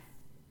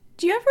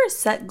Do you ever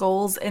set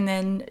goals and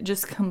then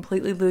just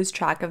completely lose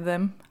track of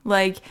them?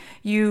 Like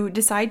you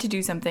decide to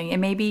do something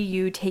and maybe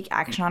you take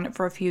action on it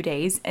for a few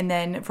days and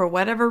then for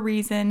whatever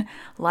reason,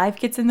 life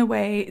gets in the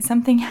way,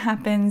 something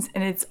happens,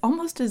 and it's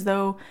almost as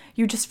though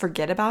you just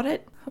forget about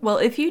it. Well,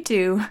 if you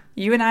do,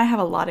 you and I have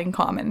a lot in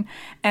common.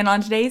 And on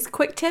today's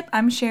quick tip,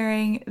 I'm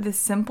sharing the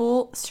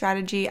simple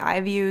strategy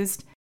I've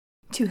used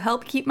to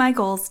help keep my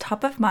goals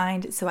top of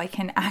mind so I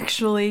can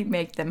actually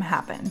make them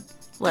happen.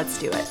 Let's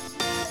do it.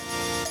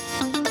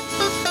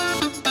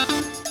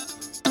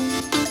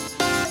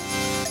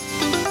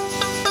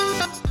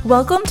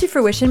 Welcome to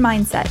Fruition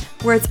Mindset,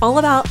 where it's all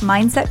about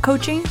mindset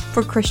coaching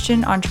for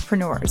Christian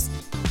entrepreneurs.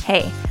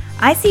 Hey,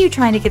 I see you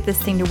trying to get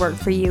this thing to work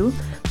for you,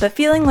 but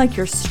feeling like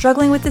you're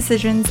struggling with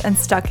decisions and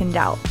stuck in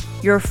doubt.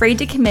 You're afraid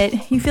to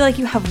commit, you feel like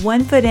you have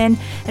one foot in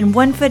and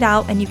one foot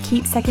out, and you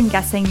keep second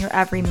guessing your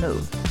every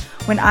move.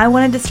 When I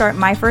wanted to start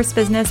my first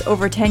business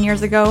over 10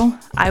 years ago,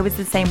 I was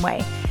the same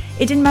way.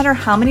 It didn't matter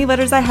how many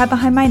letters I had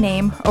behind my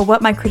name or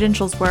what my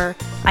credentials were,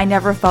 I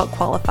never felt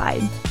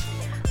qualified.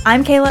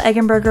 I'm Kayla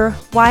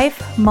Eggenberger,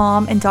 wife,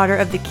 mom, and daughter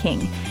of the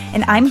King,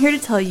 and I'm here to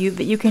tell you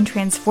that you can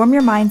transform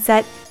your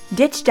mindset,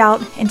 ditch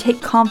doubt, and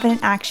take confident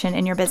action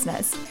in your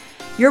business.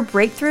 Your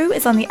breakthrough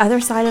is on the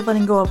other side of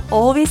letting go of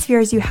all these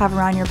fears you have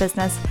around your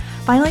business,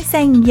 finally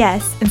saying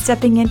yes and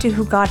stepping into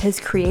who God has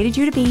created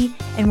you to be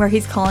and where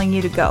He's calling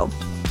you to go.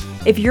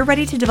 If you're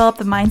ready to develop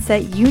the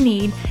mindset you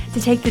need to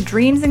take the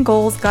dreams and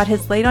goals God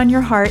has laid on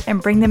your heart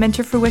and bring them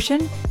into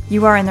fruition,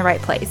 you are in the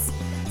right place.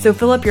 So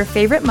fill up your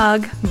favorite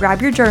mug,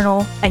 grab your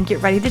journal, and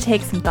get ready to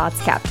take some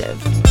thoughts captive.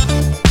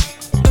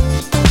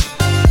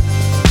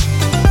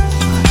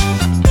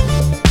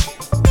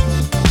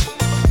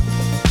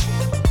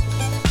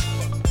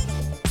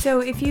 So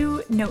if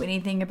you know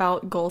anything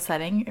about goal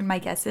setting, and my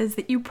guess is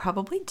that you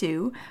probably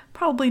do,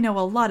 probably know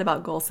a lot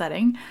about goal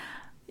setting,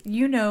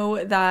 you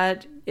know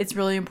that it's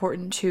really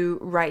important to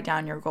write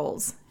down your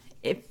goals.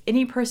 If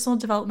any personal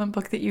development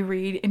book that you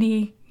read,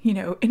 any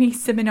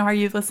seminar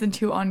you listen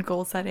to on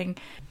goal setting,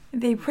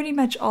 they pretty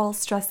much all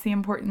stress the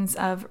importance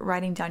of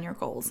writing down your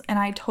goals. And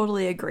I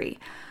totally agree.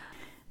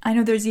 I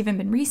know there's even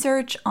been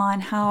research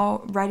on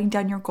how writing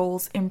down your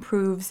goals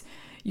improves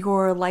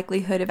your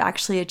likelihood of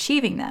actually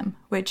achieving them,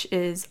 which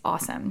is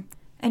awesome.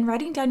 And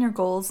writing down your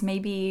goals may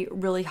be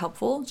really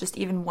helpful, just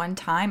even one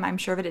time. I'm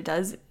sure that it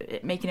does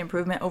make an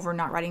improvement over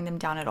not writing them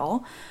down at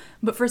all.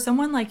 But for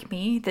someone like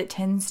me that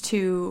tends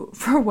to,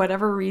 for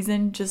whatever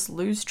reason, just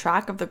lose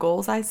track of the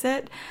goals I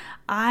set,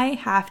 I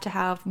have to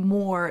have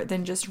more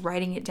than just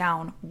writing it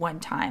down one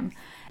time.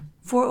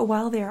 For a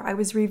while there, I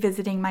was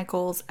revisiting my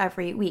goals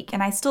every week,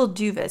 and I still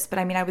do this, but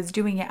I was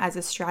doing it as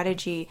a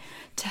strategy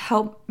to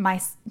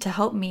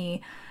help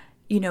me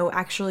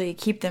actually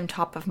keep them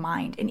top of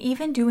mind. And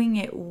even doing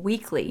it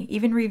weekly,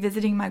 even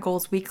revisiting my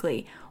goals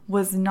weekly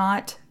was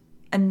not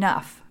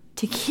enough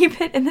to keep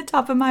it in the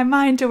top of my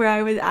mind to where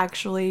I would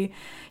actually,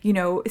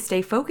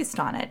 stay focused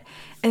on it.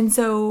 And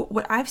so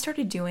what I've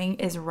started doing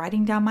is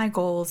writing down my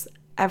goals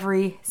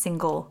every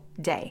single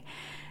day.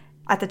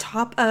 At the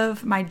top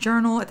of my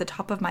journal, at the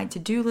top of my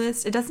to-do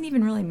list, it doesn't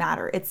even really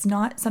matter. It's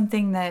not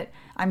something that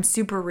I'm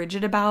super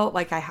rigid about,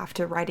 like I have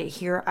to write it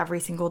here every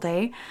single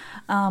day.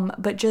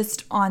 But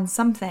just on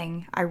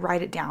something, I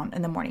write it down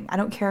in the morning. I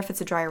don't care if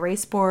it's a dry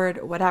erase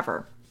board,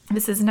 whatever.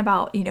 This isn't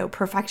about,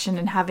 perfection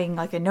and having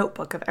like a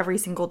notebook of every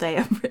single day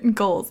of written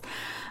goals.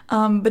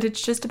 But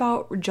it's just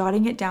about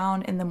jotting it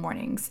down in the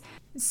mornings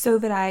so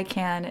that I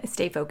can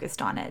stay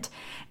focused on it.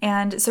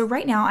 And so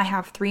right now I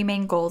have 3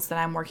 main goals that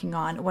I'm working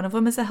on. One of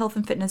them is a health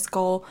and fitness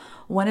goal.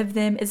 One of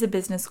them is a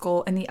business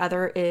goal. And the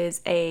other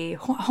is a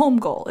home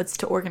goal. It's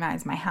to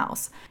organize my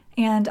house.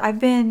 And I've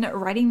been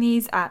writing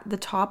these at the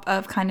top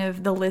of kind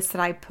of the list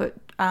that I put,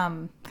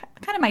 kind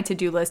of my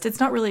to-do list. It's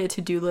not really a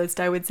to-do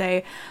list, I would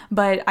say,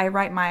 but I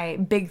write my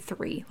big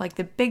 3, like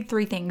the big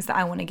 3 things that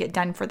I want to get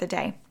done for the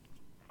day.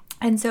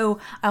 And so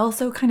I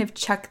also kind of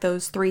check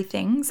those 3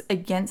 things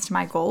against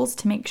my goals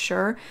to make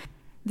sure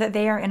that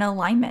they are in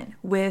alignment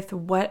with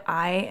what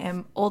I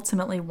am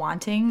ultimately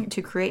wanting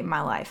to create in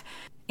my life.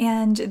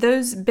 And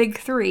those big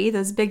 3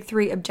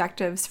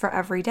 objectives for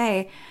every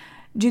day,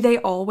 do they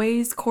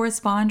always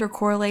correspond or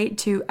correlate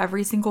to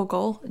every single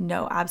goal?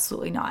 No,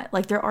 absolutely not.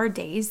 Like there are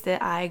days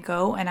that I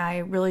go and I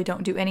really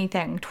don't do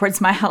anything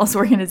towards my house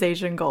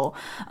organization goal.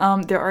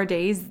 There are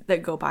days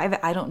that go by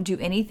that I don't do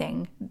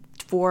anything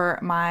for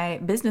my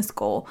business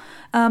goal.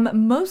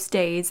 Most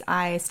days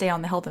I stay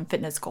on the health and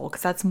fitness goal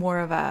because that's more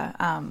of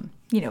a,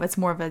 it's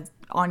more of an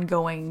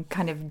ongoing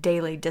kind of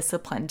daily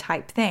discipline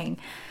type thing.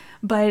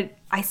 But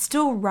I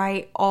still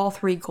write all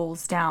 3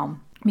 goals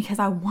down because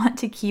I want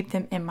to keep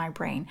them in my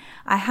brain.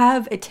 I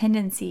have a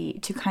tendency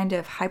to kind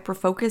of hyper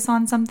focus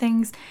on some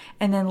things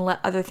and then let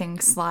other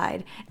things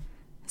slide.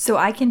 So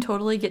I can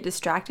totally get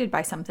distracted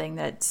by something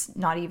that's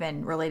not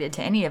even related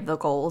to any of the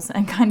goals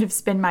and kind of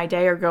spend my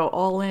day or go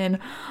all in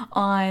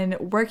on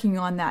working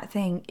on that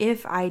thing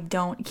if I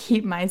don't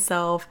keep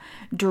myself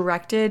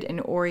directed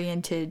and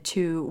oriented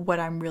to what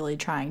I'm really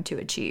trying to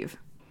achieve.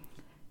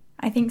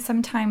 I think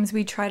sometimes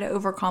we try to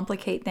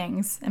overcomplicate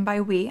things, and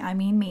by we, I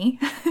mean me,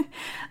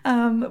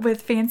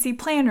 with fancy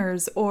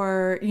planners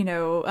or,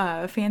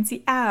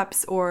 fancy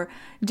apps or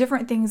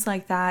different things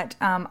like that.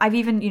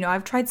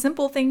 I've tried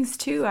simple things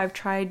too. I've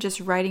tried just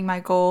writing my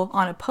goal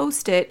on a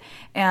Post-it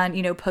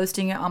and,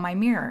 posting it on my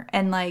mirror.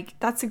 And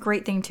that's a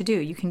great thing to do.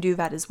 You can do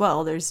that as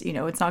well. There's,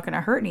 it's not going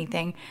to hurt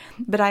anything.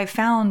 But I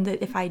found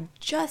that if I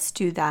just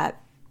do that,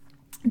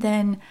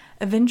 then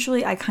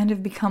eventually I kind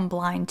of become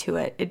blind to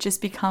it. It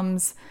just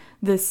becomes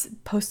this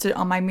Post-it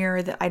on my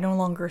mirror that I no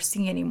longer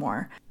see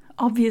anymore.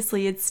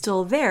 Obviously, it's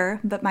still there,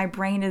 but my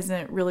brain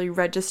isn't really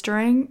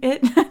registering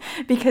it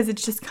because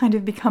it's just kind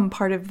of become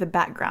part of the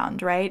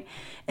background, right?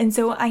 And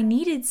so I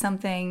needed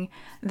something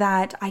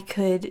that I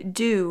could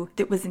do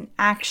that was an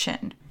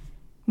action.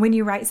 When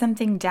you write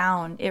something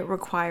down, it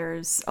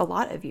requires a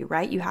lot of you,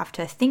 right? You have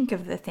to think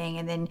of the thing,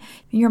 and then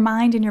your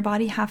mind and your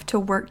body have to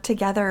work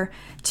together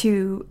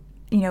to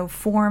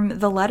form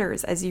the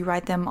letters as you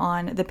write them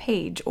on the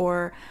page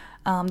or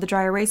the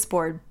dry erase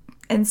board.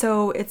 And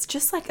so it's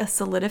just like a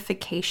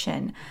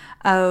solidification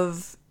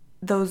of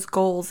those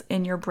goals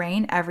in your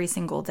brain every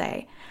single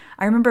day.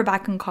 I remember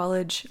back in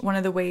college, one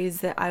of the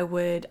ways that I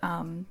would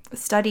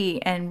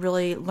study and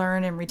really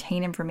learn and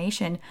retain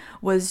information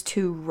was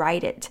to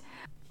write it.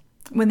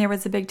 When there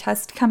was a big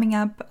test coming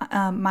up,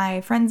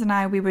 my friends and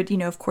I, we would,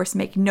 of course,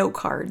 make note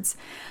cards.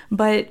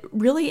 But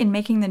really in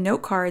making the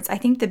note cards, I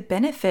think the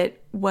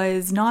benefit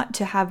was not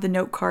to have the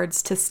note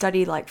cards to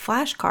study like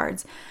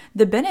flashcards.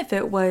 The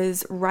benefit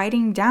was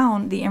writing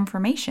down the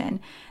information.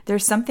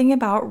 There's something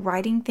about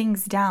writing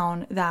things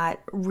down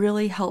that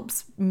really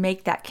helps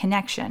make that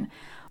connection.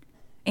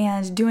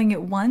 And doing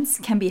it once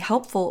can be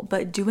helpful,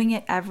 but doing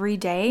it every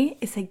day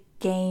is a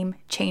game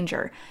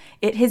changer.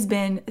 It has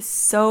been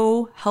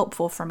so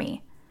helpful for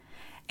me.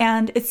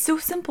 And it's so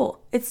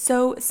simple. It's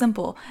so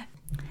simple.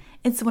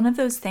 It's one of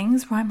those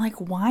things where I'm like,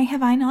 why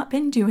have I not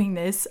been doing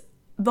this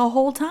the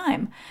whole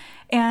time?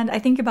 And I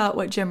think about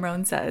what Jim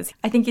Rohn says.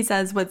 I think he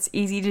says what's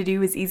easy to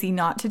do is easy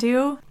not to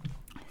do.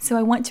 So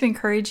I want to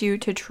encourage you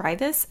to try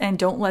this, and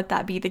don't let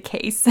that be the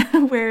case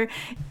where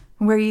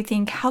you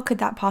think, how could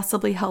that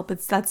possibly help?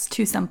 That's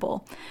too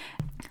simple.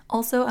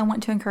 Also, I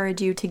want to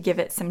encourage you to give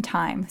it some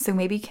time. So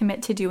maybe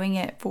commit to doing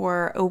it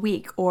for a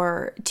week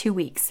or 2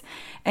 weeks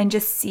and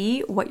just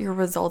see what your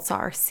results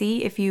are.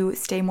 See if you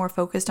stay more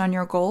focused on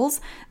your goals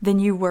than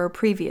you were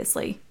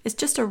previously. It's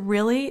just a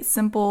really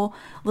simple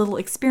little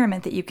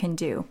experiment that you can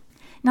do.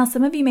 Now,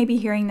 some of you may be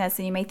hearing this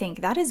and you may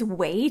think that is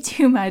way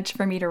too much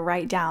for me to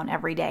write down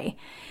every day.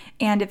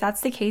 And if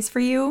that's the case for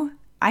you,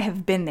 I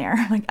have been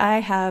there. I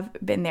have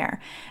been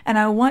there. And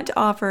I want to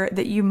offer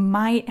that you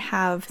might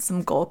have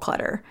some goal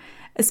clutter,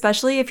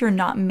 especially if you're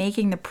not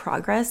making the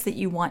progress that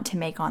you want to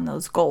make on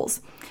those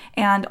goals.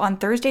 And on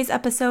Thursday's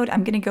episode,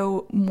 I'm going to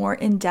go more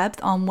in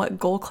depth on what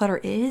goal clutter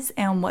is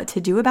and what to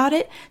do about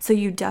it. So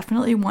you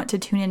definitely want to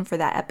tune in for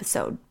that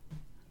episode.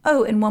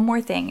 Oh, and one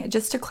more thing,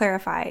 just to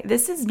clarify,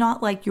 this is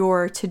not like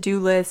your to-do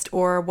list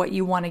or what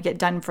you want to get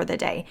done for the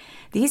day.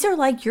 These are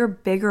like your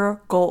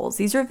bigger goals.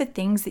 These are the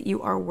things that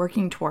you are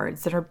working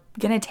towards that are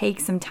going to take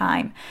some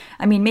time.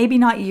 I mean, maybe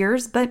not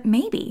years, but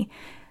maybe.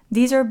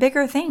 These are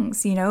bigger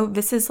things,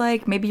 this is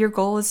like maybe your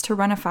goal is to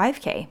run a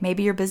 5K.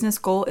 Maybe your business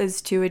goal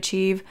is to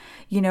achieve,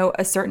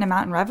 a certain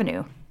amount in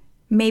revenue.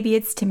 Maybe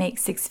it's to make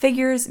 6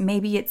 figures.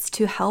 Maybe it's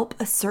to help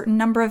a certain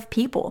number of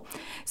people.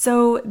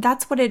 So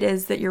that's what it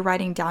is that you're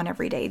writing down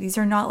every day. These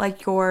are not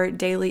like your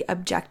daily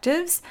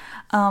objectives.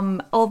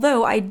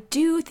 Although I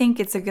do think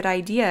it's a good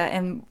idea,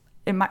 and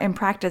in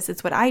practice,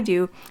 it's what I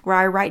do, where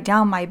I write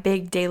down my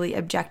big daily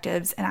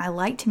objectives, and I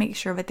like to make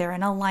sure that they're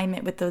in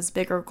alignment with those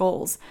bigger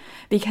goals,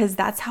 because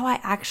that's how I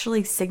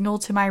actually signal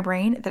to my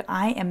brain that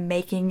I am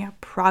making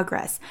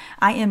progress.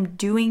 I am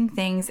doing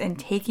things and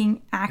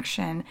taking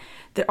action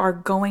that are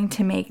going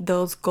to make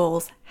those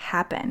goals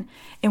happen.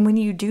 And when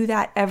you do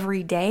that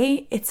every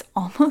day, it's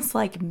almost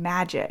like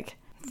magic.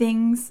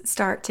 Things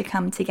start to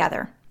come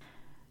together.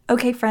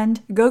 Okay,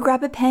 friend, go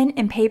grab a pen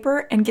and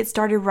paper and get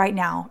started right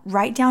now.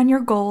 Write down your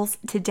goals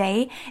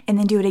today and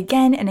then do it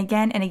again and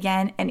again and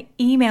again, and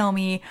email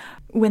me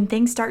when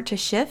things start to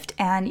shift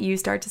and you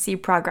start to see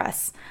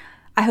progress.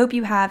 I hope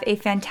you have a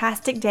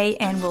fantastic day,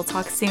 and we'll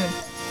talk soon.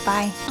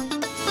 Bye.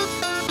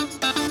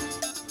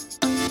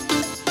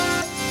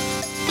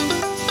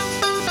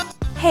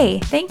 Hey,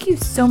 thank you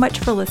so much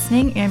for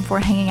listening and for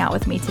hanging out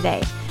with me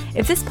today.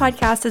 If this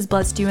podcast has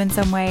blessed you in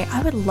some way,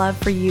 I would love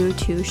for you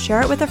to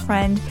share it with a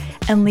friend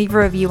and leave a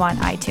review on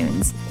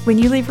iTunes. When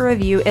you leave a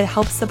review, it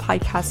helps the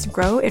podcast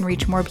grow and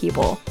reach more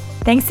people.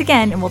 Thanks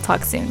again, and we'll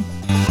talk soon.